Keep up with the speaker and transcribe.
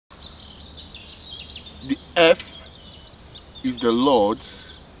earth is the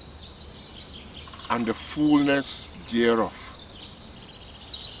Lord's and the fullness thereof.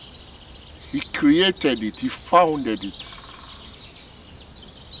 He created it, he founded it.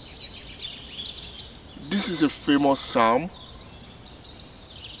 This is a famous psalm,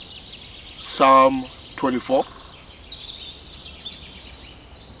 Psalm 24.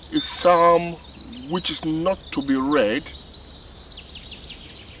 A psalm which is not to be read,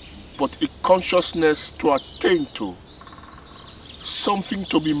 but a consciousness to attain to, something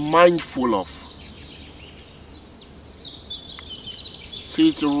to be mindful of. See,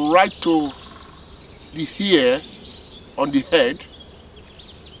 it's right to the hair on the head,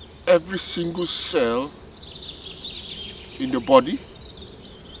 every single cell in the body,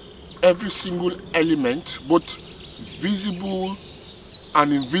 every single element, both visible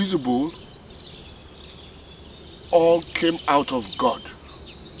and invisible, all came out of God.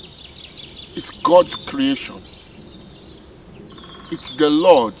 It's God's creation. It's the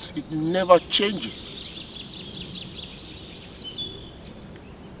Lord's. It never changes.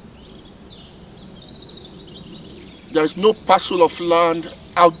 There is no parcel of land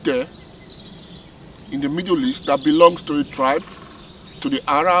out there in the Middle East that belongs to a tribe, to the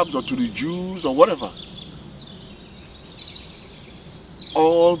Arabs or to the Jews or whatever.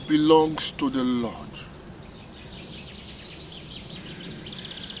 All belongs to the Lord.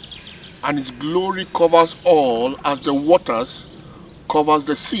 And His glory covers all as the waters covers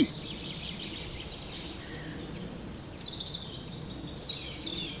the sea.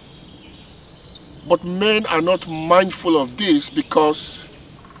 But men are not mindful of this because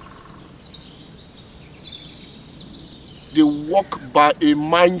they walk by a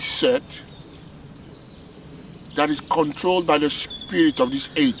mindset that is controlled by the spirit of this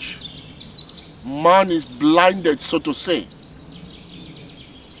age. Man is blinded, so to say.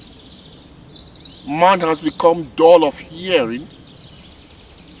 Man has become dull of hearing,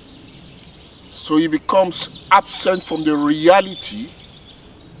 so he becomes absent from the reality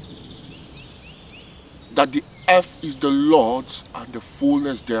that the earth is the Lord's and the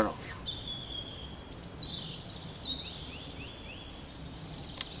fullness thereof.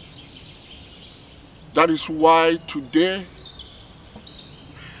 That is why today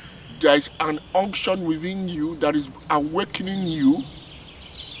there is an unction within you that is awakening you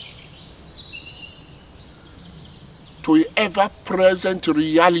to an ever-present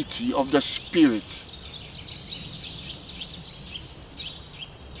reality of the Spirit.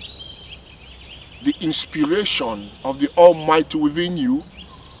 The inspiration of the Almighty within you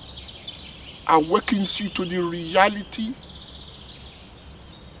awakens you to the reality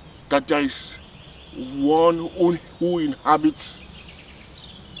that there is one who inhabits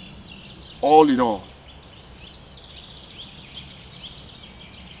all in all.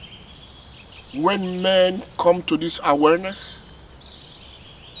 When men come to this awareness,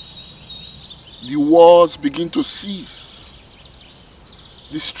 the wars begin to cease.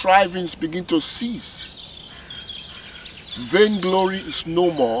 The strivings begin to cease. Vainglory is no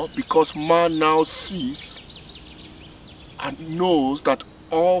more because man now sees and knows that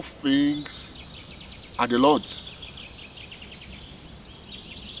all things are the Lord's.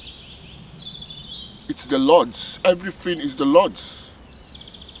 It's the Lord's. Everything is the Lord's.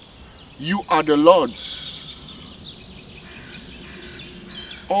 You are the Lord's.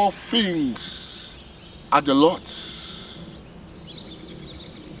 All things are the Lord's.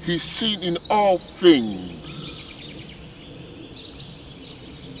 He's seen in all things.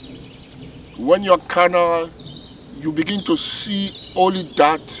 When you're carnal, you begin to see only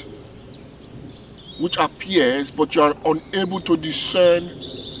that which appears, but you are unable to discern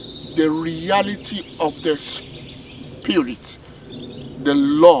the reality of the Spirit, the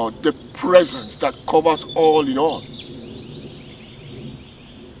Lord, the presence that covers all in all.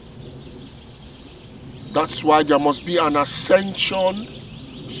 That's why there must be an ascension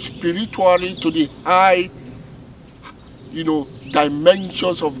spiritually to the high,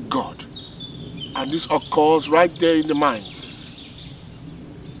 dimensions of God. And this occurs right there in the minds.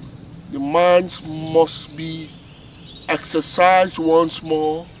 The minds must be exercised once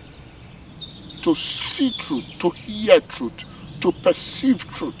more to see truth, to hear truth, to perceive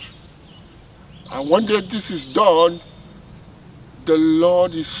truth. And when this is done, the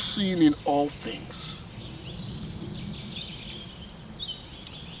Lord is seen in all things.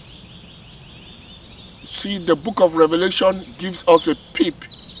 See, the book of Revelation gives us a peep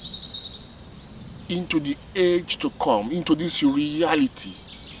into the age to come, into this reality,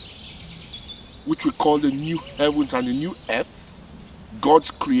 which we call the new heavens and the new earth,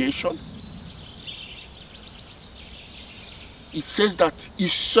 God's creation. It says that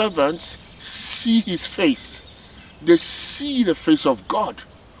His servants see his face. They see the face of God.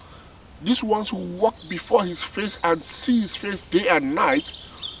 These ones who walk before his face and see his face day and night,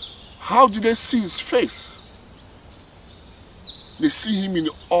 how do they see his face? They see him in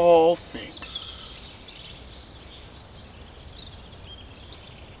all things.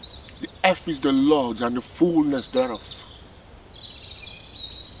 The earth is the Lord's and the fullness thereof.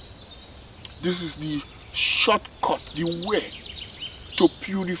 This is the shortcut, the way to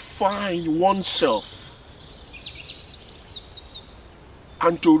purifying oneself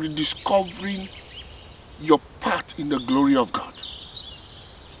and to rediscovering your part in the glory of God.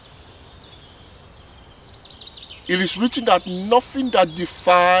 It is written that nothing that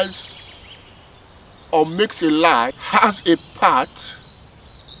defiles or makes a lie has a part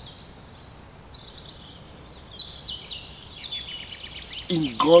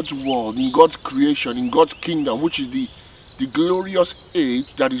in God's world, in God's creation, in God's kingdom, which is the glorious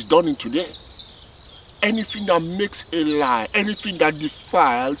age that is dawning today. Anything that makes a lie, anything that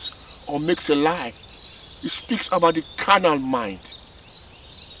defiles or makes a lie, it speaks about the carnal mind.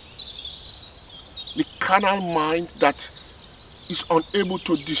 The carnal mind that is unable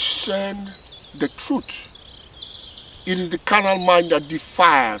to discern the truth. It is the carnal mind that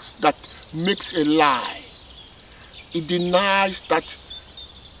defiles, that makes a lie. It denies that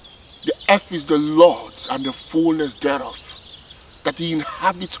the earth is the Lord's and the fullness thereof, that he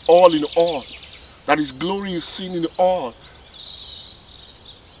inhabits all in all, that his glory is seen in all.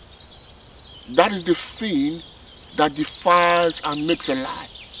 That is the thing that defiles and makes a lie.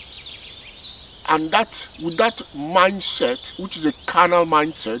 And that, with that mindset, which is a carnal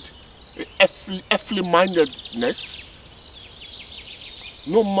mindset, earthly mindedness,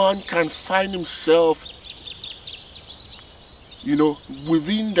 no man can find himself,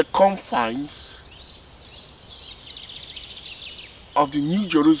 within the confines of the New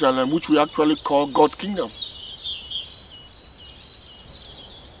Jerusalem, which we actually call God's kingdom.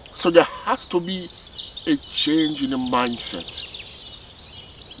 So there has to be a change in the mindset.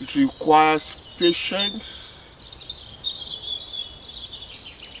 It requires patience.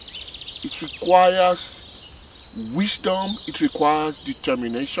 It requires wisdom. It requires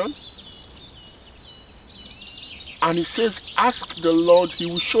determination. And he says, ask the Lord, he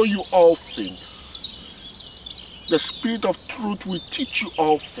will show you all things. The Spirit of truth will teach you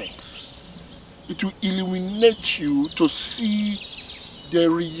all things. It will illuminate you to see the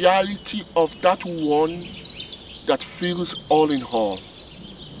reality of that one that fills all in all.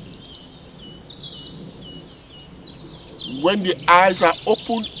 When the eyes are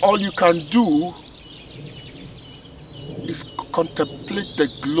open, all you can do is contemplate the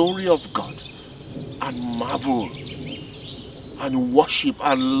glory of God and marvel and worship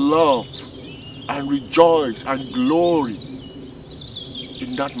and love and rejoice and glory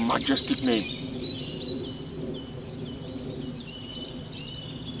in that majestic name.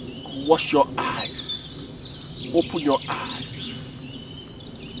 Wash your eyes, open your eyes,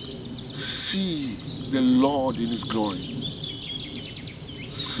 see the Lord in his glory,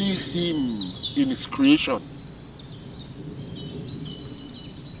 see him in his creation,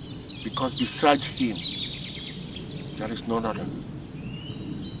 because besides him there is none other.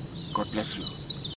 God bless you.